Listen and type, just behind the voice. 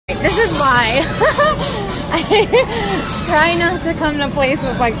This is why I try not to come to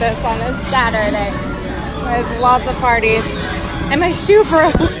places like this on a Saturday. There's lots of parties. And my shoe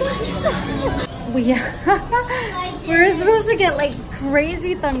broke. We're supposed to get like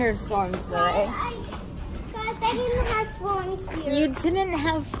crazy thunderstorms today. Guys, I didn't have fun here. You didn't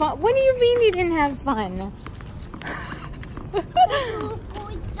have fun? What do you mean you didn't have fun?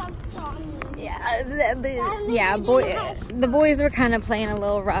 Yeah, the boys were kind of playing a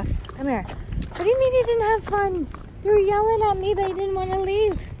little rough. Come here. What do you mean you didn't have fun? You were yelling at me that you didn't want to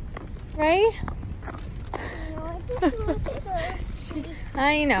leave, right?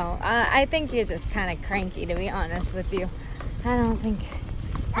 I know. I think you're just kind of cranky, to be honest with you. I think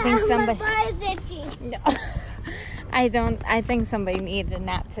somebody. My butt is itchy. No, I think somebody needed a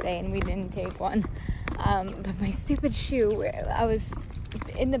nap today, and we didn't take one. But my stupid shoe. I was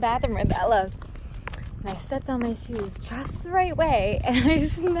in the bathroom with Ella, and I stepped on my shoes just the right way, and I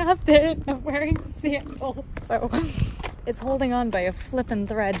snapped it. I'm wearing sandals, so it's holding on by a flippin'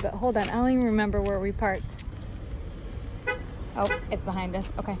 thread. But hold on, I don't even remember where we parked. Oh, it's behind us.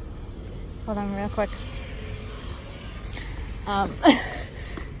 Okay, hold on real quick.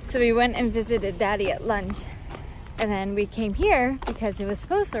 So we went and visited Daddy at lunch, and then we came here because it was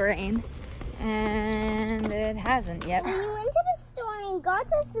supposed to rain, and it hasn't yet. We went to the store and got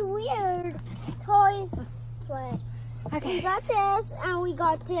this weird toys. Okay. We got this and we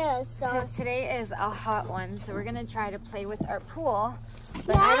got this. So today is a hot one, so we're gonna try to play with our pool.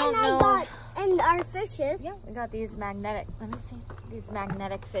 But yeah, I don't know. And our fishes. Yeah, we got these magnetic. Let me see. These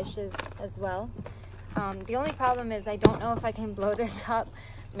magnetic fishes as well. The only problem is I don't know if I can blow this up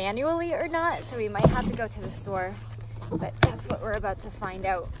manually or not, so we might have to go to the store. But that's what we're about to find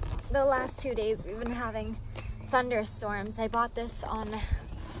out. The last 2 days we've been having thunderstorms. I bought this on,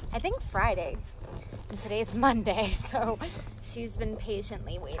 I think, Friday. And today's Monday, so she's been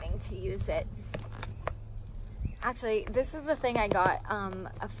patiently waiting to use it. Actually, this is the thing I got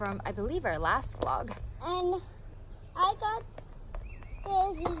from, I believe, our last vlog. And I got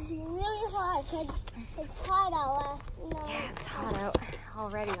this. It's really hot because it's hot out. No. Yeah, it's hot out.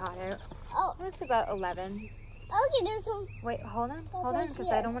 Already hot out. Oh. It's about 11. Okay, there's some. Wait, hold on, because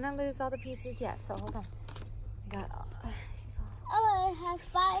I don't want to lose all the pieces yet, so hold on. I got Oh, it has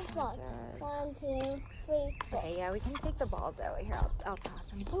 5 balls. 1, 2, 3, 4. Okay, yeah, we can take the balls out. Here, I'll toss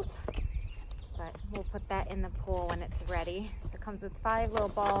them. Boop. But we'll put that in the pool when it's ready. So it comes with 5 little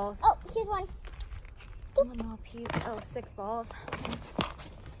balls. Oh, here's one. One little piece. Oh, 6 balls.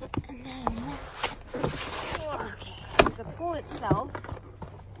 And then, okay, here's the pool itself.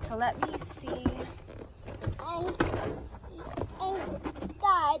 So let me see. And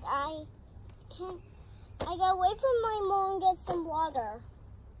guys, I got away from my mom and get some water.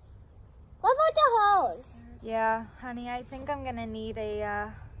 What about the hose? Yeah, honey, I think I'm gonna need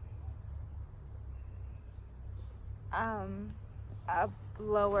a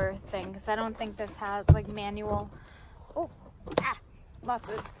blower thing, because I don't think this has like manual. Oh, lots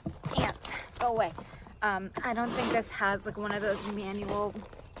of ants. Go away. I don't think this has like one of those manual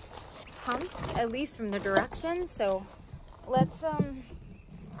pumps, at least from the directions. So let's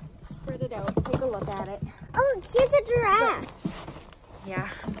spread it out, take a look at it. Oh, here's a giraffe. Yeah,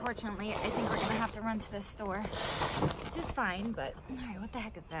 unfortunately, I think we're gonna have to run to the store, which is fine, but all right, what the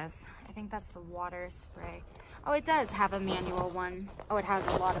heck is this? I think that's the water spray. Oh, it does have a manual one. Oh, it has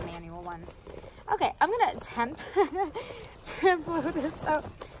a lot of manual ones. Okay, I'm gonna attempt to blow this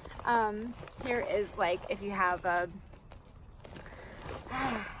up. Here is like, if you have a,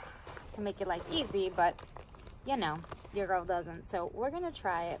 to make it like easy, but you know, your girl doesn't. So we're gonna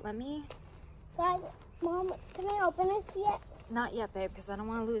try it. Let me. Guys, Mom, can I open this yet? Not yet, babe, because I don't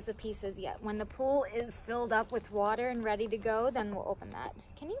want to lose the pieces yet. When the pool is filled up with water and ready to go, then we'll open that.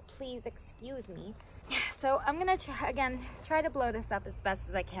 Can you please excuse me? So I'm gonna try to blow this up as best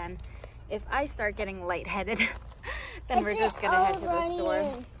as I can. If I start getting lightheaded, then we're just gonna head to the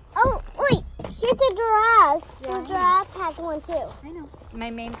store. Oh, wait, here's a giraffe. Yeah, the giraffe has one too. I know. My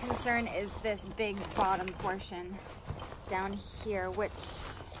main concern is this big bottom portion down here, which,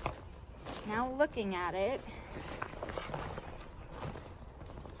 now looking at it,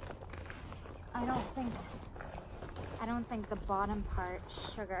 I don't think the bottom part,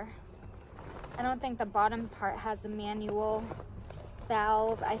 I don't think the bottom part has a manual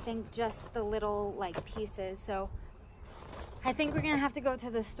valve. I think just the little like pieces. So I think we're gonna have to go to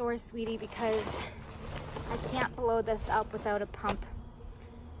the store, sweetie, because I can't blow this up without a pump.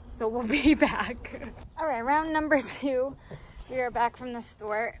 So we'll be back. All right, round number 2. We are back from the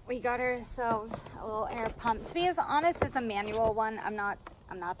store. We got ourselves a little air pump. To be honest, it's a manual one. I'm not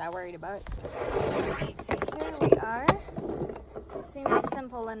that worried about it. All right, so here we are. Seems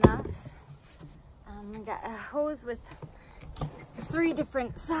simple enough. We got a hose with 3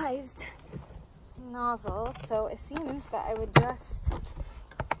 different sized nozzles, so it seems that I would just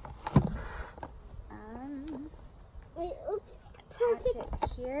attach it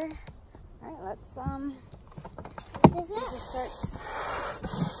here. All right, let's see if it starts.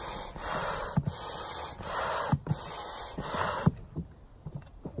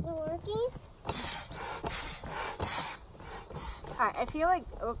 Is it working? All right, I feel like,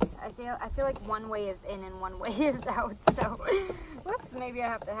 oops, I feel like one way is in and one way is out, so, whoops, maybe I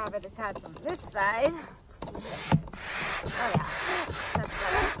have to have it attached on this side. Let's see. Oh yeah, that's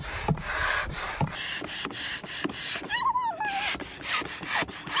better.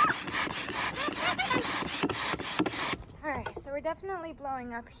 All right, so we're definitely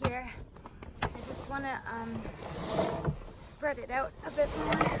blowing up here. I just want to spread it out a bit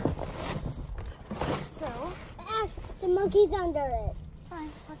more. So. The monkey's under it. It's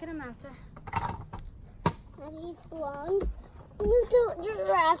fine. I'll get him after. And he's blonde. Move the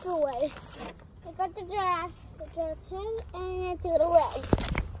giraffe away. I got the giraffe head and it's the legs.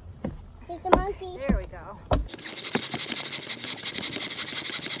 Here's the monkey. There we go.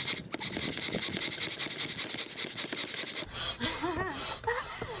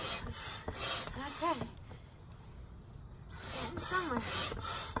 Okay. Getting somewhere.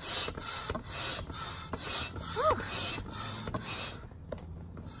 Whew.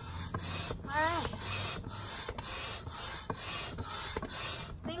 Alright.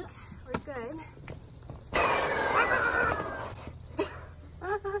 I think we're good.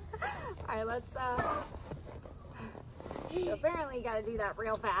 Alright, let's so apparently you gotta do that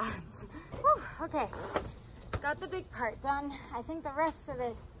real fast. Whew. Okay. Got the big part done. I think the rest of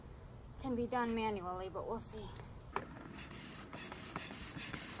it can be done manually, but we'll see.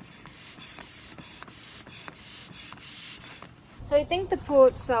 So I think the pool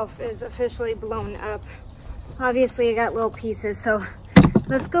itself is officially blown up. Obviously I got little pieces, so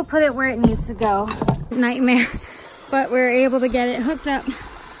let's go put it where it needs to go. Nightmare, but we're able to get it hooked up.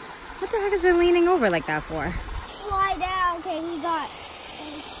 What the heck is it leaning over like that for? Lie down. Okay, we got.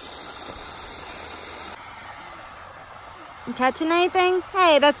 You catching anything?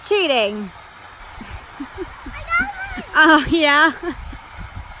 Hey, that's cheating. Oh yeah?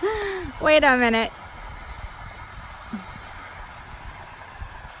 Wait a minute.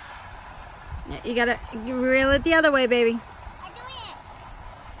 You gotta reel it the other way, baby. I'm doing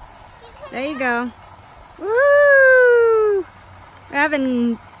it. There you go. Woo! We're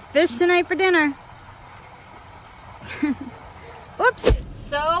having fish tonight for dinner. Whoops. It's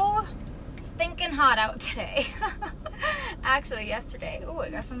so stinking hot out today. Actually, yesterday, oh, I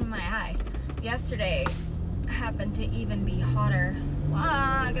got some in my eye. Yesterday happened to even be hotter.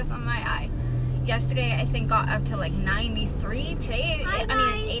 I guess on my eye. Yesterday, I think got up to like 93. Today, I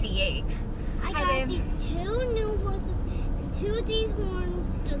mean, it's 88. I got these 2 new horses and 2 of these horns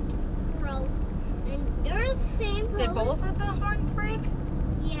just broke. And they're the same color. Did both of the horns break?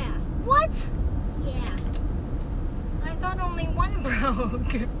 Yeah. What? Yeah. I thought only one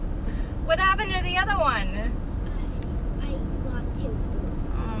broke. What happened to the other one? I got 2.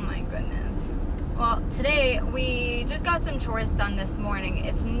 Oh my goodness. Well, today we just got some chores done this morning.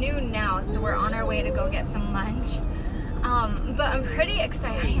 It's noon now, so we're on our way to go get some lunch. But I'm pretty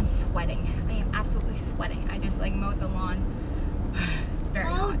excited. I am sweating. I am absolutely sweating. I just like mowed the lawn. It's very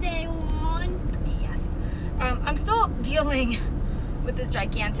hot. All day long? Yes. I'm still dealing with this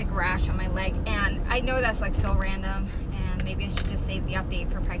gigantic rash on my leg, and I know that's like so random, and maybe I should just save the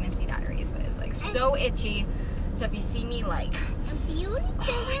update for pregnancy diaries, but it's like so itchy. So if you see me like, Beauty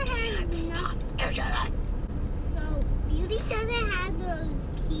doesn't have So Beauty doesn't have those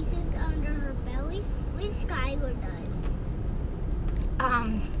pieces under her belly. Only Skylar does.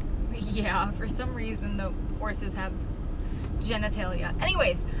 Yeah, for some reason the horses have genitalia.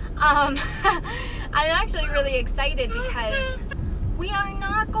 Anyways, I'm actually really excited because we are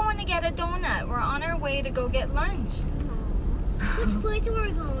not going to get a donut. We're on our way to go get lunch. Which place are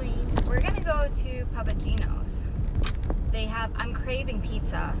we going? We're gonna go to Papagino's. They have, I'm craving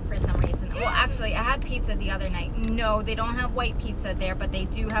pizza for some reason. Well, actually, I had pizza the other night. No, they don't have white pizza there, but they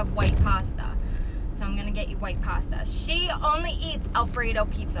do have white pasta. So I'm gonna get you white pasta. She only eats Alfredo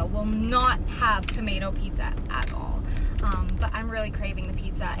pizza, will not have tomato pizza at all. But I'm really craving the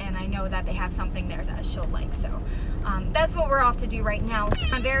pizza, and I know that they have something there that she'll like. So that's what we're off to do right now.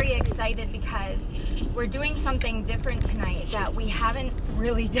 I'm very excited because we're doing something different tonight that we haven't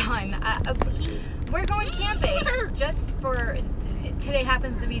really done. We're going camping just for, today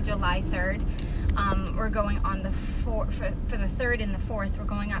happens to be July 3rd. We're going on the for the 3rd and the 4th. We're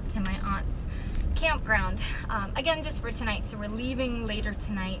going up to my aunt's campground. Again, just for tonight. So we're leaving later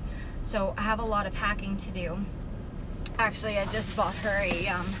tonight. So I have a lot of packing to do. Actually, I just bought her a,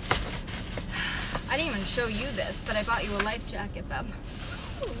 I didn't even show you this, but I bought you a life jacket, Beb.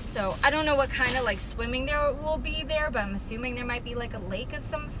 So I don't know what kind of like swimming there will be there, but I'm assuming there might be like a lake of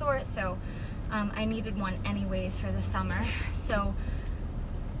some sort. So I needed one anyways for the summer. So,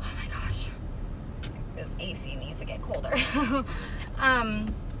 oh my gosh, this AC needs to get colder.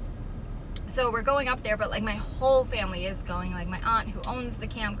 So we're going up there, but like my whole family is going. Like my aunt who owns the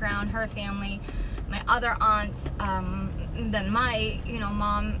campground, her family, my other aunts, then my, you know,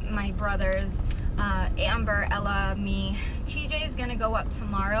 mom, my brothers, Amber, Ella, me. TJ is gonna go up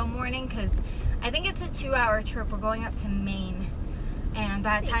tomorrow morning because I think it's a 2-hour trip. We're going up to Maine, and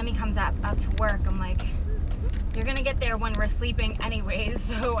by the time he comes up to work, I'm like, you're gonna get there when we're sleeping anyways.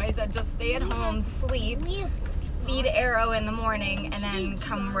 So I said, just stay at home, sleep, feed Arrow in the morning, and then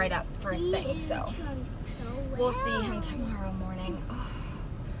come right up first thing. So we'll see him tomorrow morning. Oh,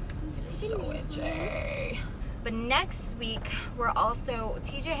 it's so itchy. But next week, we're also,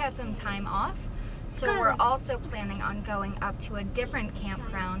 TJ has some time off, so we're also planning on going up to a different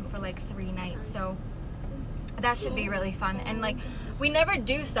campground for like 3 nights. So that should be really fun. And like, we never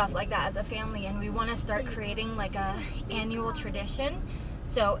do stuff like that as a family, and we want to start creating like a annual tradition.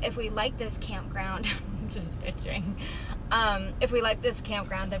 So if we like this campground, I'm just itching. If we like this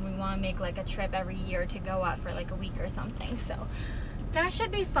campground, then we want to make like a trip every year to go out for like a week or something. So that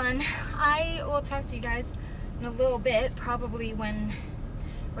should be fun. I will talk to you guys in a little bit, probably when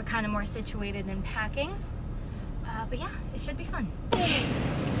we're kind of more situated in packing. But yeah, it should be fun.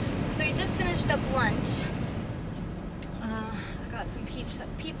 So we just finished up lunch. I got some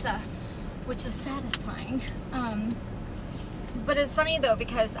pizza, which was satisfying. But it's funny though,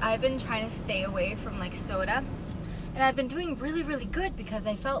 because I've been trying to stay away from like soda, and I've been doing really, really good because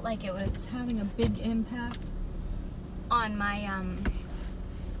I felt like it was having a big impact on my,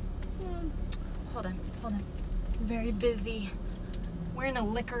 hold on. It's very busy. We're in a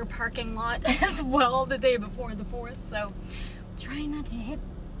liquor parking lot as well the day before the 4th, so try not to hit.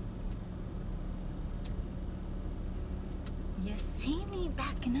 You see me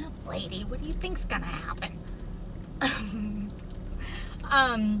backing up, lady. What do you think's gonna happen?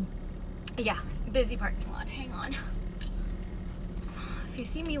 Yeah, busy parking lot. Hang on. If you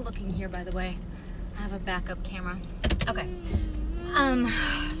see me looking here, by the way, I have a backup camera. Okay.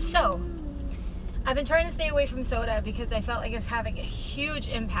 So I've been trying to stay away from soda because I felt like it was having a huge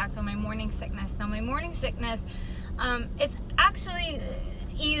impact on my morning sickness. Now my morning sickness, it's actually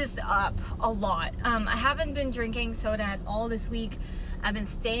eased up a lot. I haven't been drinking soda at all this week. I've been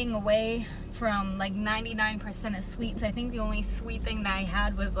staying away from like 99% of sweets. I think the only sweet thing that I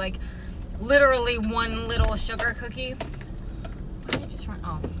had was like literally one little sugar cookie. Why did I just run?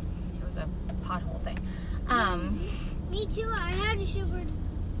 Oh, it was a pothole thing. Me too, I had a sugar.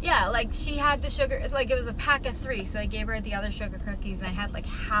 Yeah, like she had the sugar, it's like it was a pack of 3, so I gave her the other sugar cookies and I had like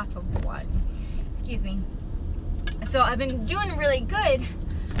half of one. Excuse me. So I've been doing really good,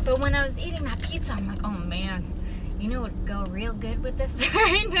 but when I was eating that pizza, I'm like, oh man, you know what would go real good with this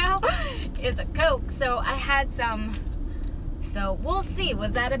right now is a Coke. So I had some, so we'll see.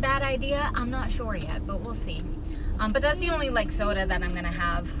 Was that a bad idea? I'm not sure yet, but we'll see. But that's the only like soda that I'm gonna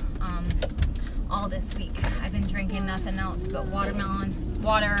have all this week. I've been drinking nothing else but watermelon,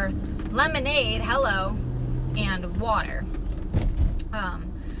 water, lemonade, hello, and water.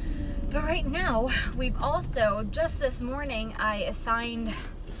 But right now, we've also, just this morning, I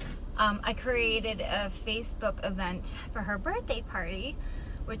created a Facebook event for her birthday party,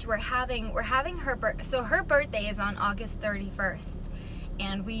 which we're having her so her birthday is on August 31st,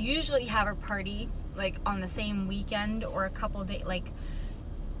 and we usually have a party like on the same weekend or a couple days, like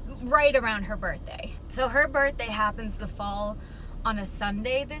right around her birthday. So her birthday happens to fall on a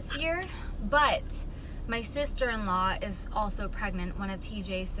Sunday this year, but my sister-in-law is also pregnant, one of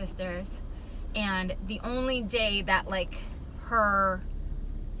TJ's sisters, and the only day that like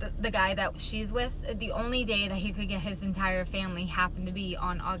the guy that she's with, the only day that he could get his entire family happened to be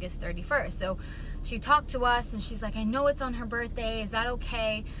on August 31st. So she talked to us and she's like, I know it's on her birthday, is that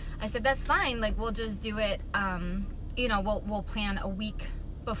okay? I said, that's fine, like we'll just do it, you know, we'll plan a week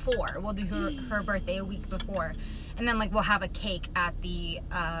before. We'll do her birthday a week before, and then like we'll have a cake at the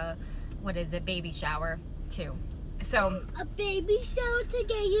what is it, baby shower too. So a baby shower to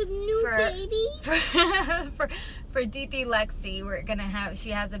get your new baby? For DT Lexi, we're gonna have, she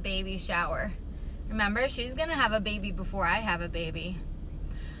has a baby shower. Remember, she's gonna have a baby before I have a baby.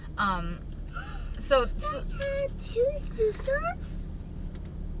 So had 2 sisters?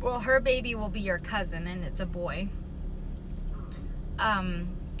 Well, her baby will be your cousin, and it's a boy.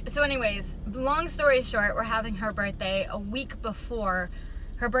 So anyways, long story short, we're having her birthday a week before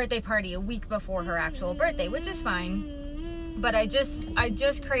her birthday party, a week before her actual birthday, which is fine. But I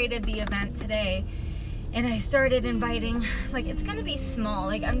just created the event today, and I started inviting, like, it's gonna be small.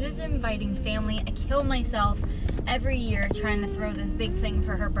 Like, I'm just inviting family. I kill myself every year trying to throw this big thing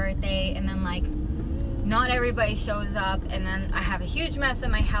for her birthday, and then, like, not everybody shows up, and then I have a huge mess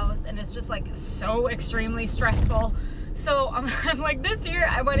in my house, and it's just, like, so extremely stressful. So I'm like, this year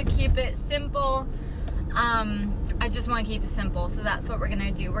I want to keep it simple. I just want to keep it simple. So that's what we're going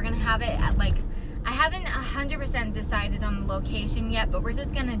to do. We're going to have it at, like, I haven't 100% decided on the location yet, but we're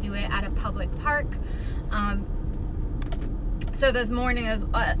just going to do it at a public park. So this morning, is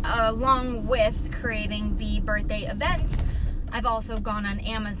along with creating the birthday event, I've also gone on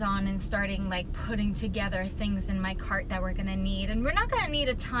Amazon and starting, like, putting together things in my cart that we're gonna need. And we're not gonna need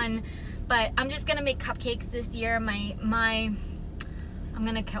a ton, but I'm just gonna make cupcakes this year. I'm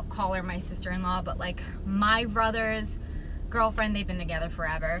gonna call her my sister-in-law, but, like, my brother's girlfriend, they've been together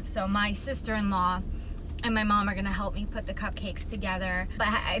forever. So my sister-in-law and my mom are gonna help me put the cupcakes together. But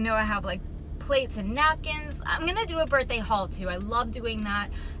I know I have, like, plates and napkins. I'm gonna do a birthday haul too. I love doing that.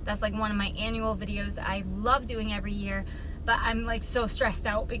 That's, like, one of my annual videos that I love doing every year. But I'm, like, so stressed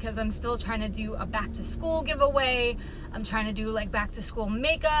out because I'm still trying to do a back to school giveaway. I'm trying to do, like, back to school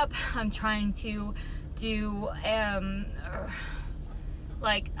makeup. I'm trying to do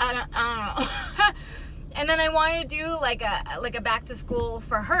like, I don't know. And then I want to do like a back to school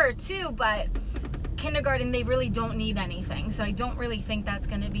for her too, but kindergarten, they really don't need anything. So I don't really think that's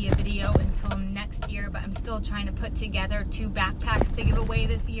going to be a video until next year, but I'm still trying to put together 2 backpacks to give away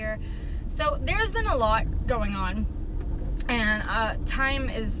this year. So there's been a lot going on. And time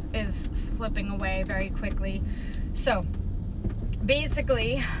is slipping away very quickly. So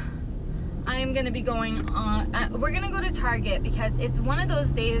basically, I'm gonna be going on, we're gonna go to Target because it's one of those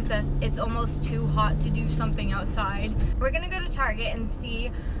days that it's almost too hot to do something outside. We're gonna go to Target and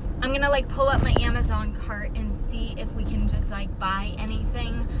see, I'm gonna, like, pull up my Amazon cart and see if we can just, like, buy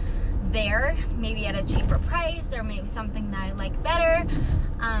anything there, maybe at a cheaper price, or maybe something that I like better.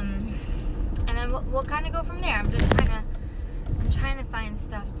 And then we'll kind of go from there. I'm just trying to find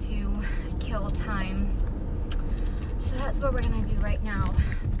stuff to kill time. So that's what we're gonna do right now.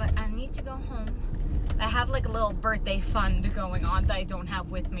 But I need to go home. I have, like, a little birthday fund going on that I don't have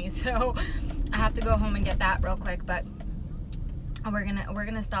with me, so I have to go home and get that real quick. But we're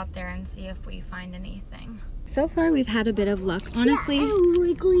gonna stop there and see if we find anything. So far we've had a bit of luck, honestly. Yeah,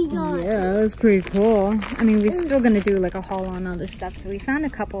 it was pretty cool. I mean, we're still gonna do, like, a haul on all this stuff. So we found a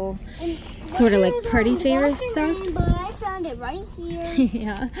couple sort of, like, party favor stuff. But I found it right here.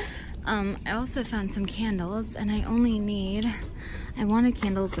 Yeah. I also found some candles, and I wanted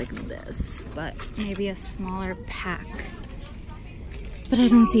candles like this, but maybe a smaller pack. But I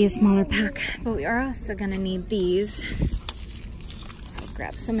don't see a smaller pack. But we are also gonna need these. I'll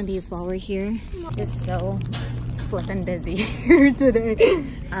grab some of these while we're here. It's so flippin' busy here today.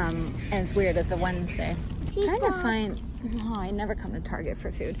 And it's weird, it's a Wednesday. I'm trying to find, oh, I never come to Target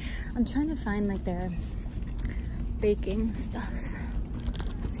for food. I'm trying to find, like, their baking stuff.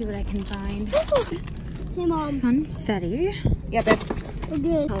 See what I can find. Hey, Mom. Confetti. Yeah, babe. We're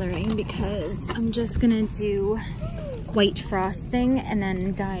good. Coloring, because I'm just gonna do white frosting and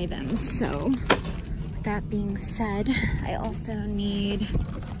then dye them. So that being said, I also need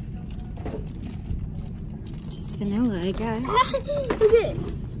just vanilla, I guess. Okay.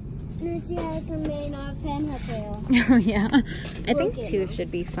 Lucy has some made on pintail. Oh yeah, I think 2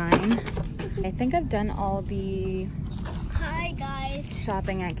 should be fine. I think I've done all the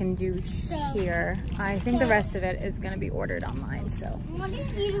shopping I can do here. I think the rest of it is going to be ordered online, so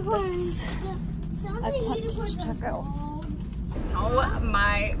let's check out. Oh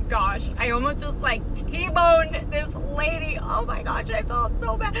my gosh, I almost just, like, T-boned this lady. Oh my gosh, I felt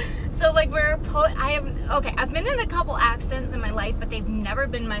so bad. So, like, I've been in a couple accidents in my life, but they've never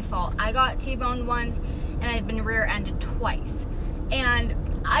been my fault. I got T-boned once, and I've been rear-ended twice. And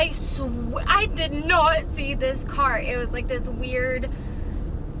I did not see this car. It was, like, this weird,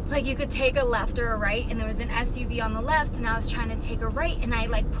 like, you could take a left or a right, and there was an SUV on the left, and I was trying to take a right, and I,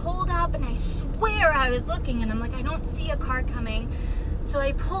 like, pulled up, and I swear I was looking, and I'm like, I don't see a car coming. So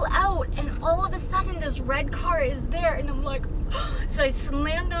I pull out, and all of a sudden this red car is there, and I'm like, so I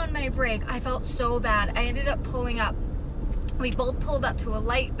slammed on my brake. I felt so bad. I ended up pulling up. We both pulled up to a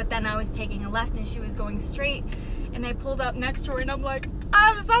light, but then I was taking a left, and she was going straight, and I pulled up next to her, and I'm like,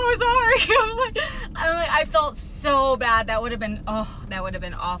 I'm so sorry. I'm like, I felt so bad. That would have been, oh, that would have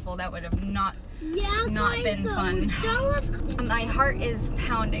been awful. That would have not Yeah, not been fun. My heart is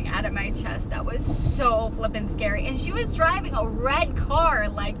pounding out of my chest. That was so flippin' scary. And she was driving a red car.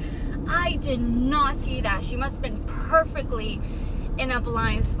 Like, I did not see that. She must have been perfectly in a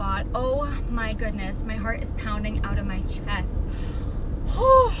blind spot. Oh my goodness. My heart is pounding out of my chest.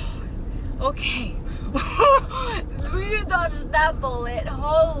 Okay. We dodged that bullet.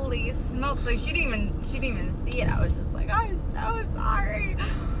 Holy smokes. Like, she didn't even see it. I was just like, I'm so sorry.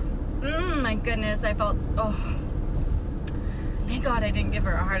 My goodness. I felt, thank God I didn't give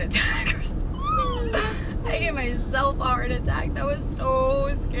her a heart attack or something. I gave myself a heart attack. That was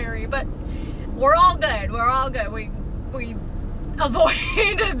so scary. But we're all good. We're all good. We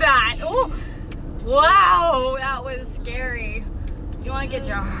avoided that. Oh, wow. That was scary. You want to get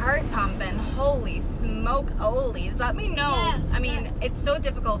your heart pumping. Holy smoke olies. Let me know. Yeah. I mean, it's so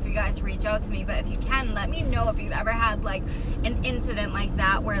difficult for you guys to reach out to me, but if you can, let me know if you've ever had like an incident like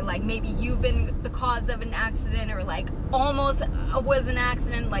that where like maybe you've been the cause of an accident or like almost was an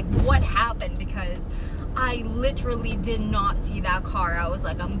accident. Like, what happened? Because I literally did not see that car. I was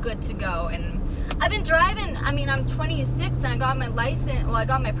like, I'm good to go. And I've been driving, I mean, I'm 26 and I got my license, well, I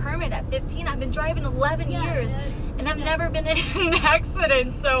got my permit at 15. I've been driving 11 years and I've never been in an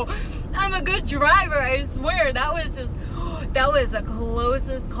accident. So I'm a good driver, I swear. That was the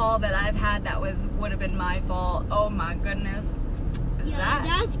closest call that I've had that would have been my fault. Oh my goodness. Yeah,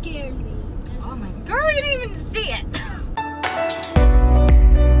 that scared me. Oh my, girl, you didn't even see.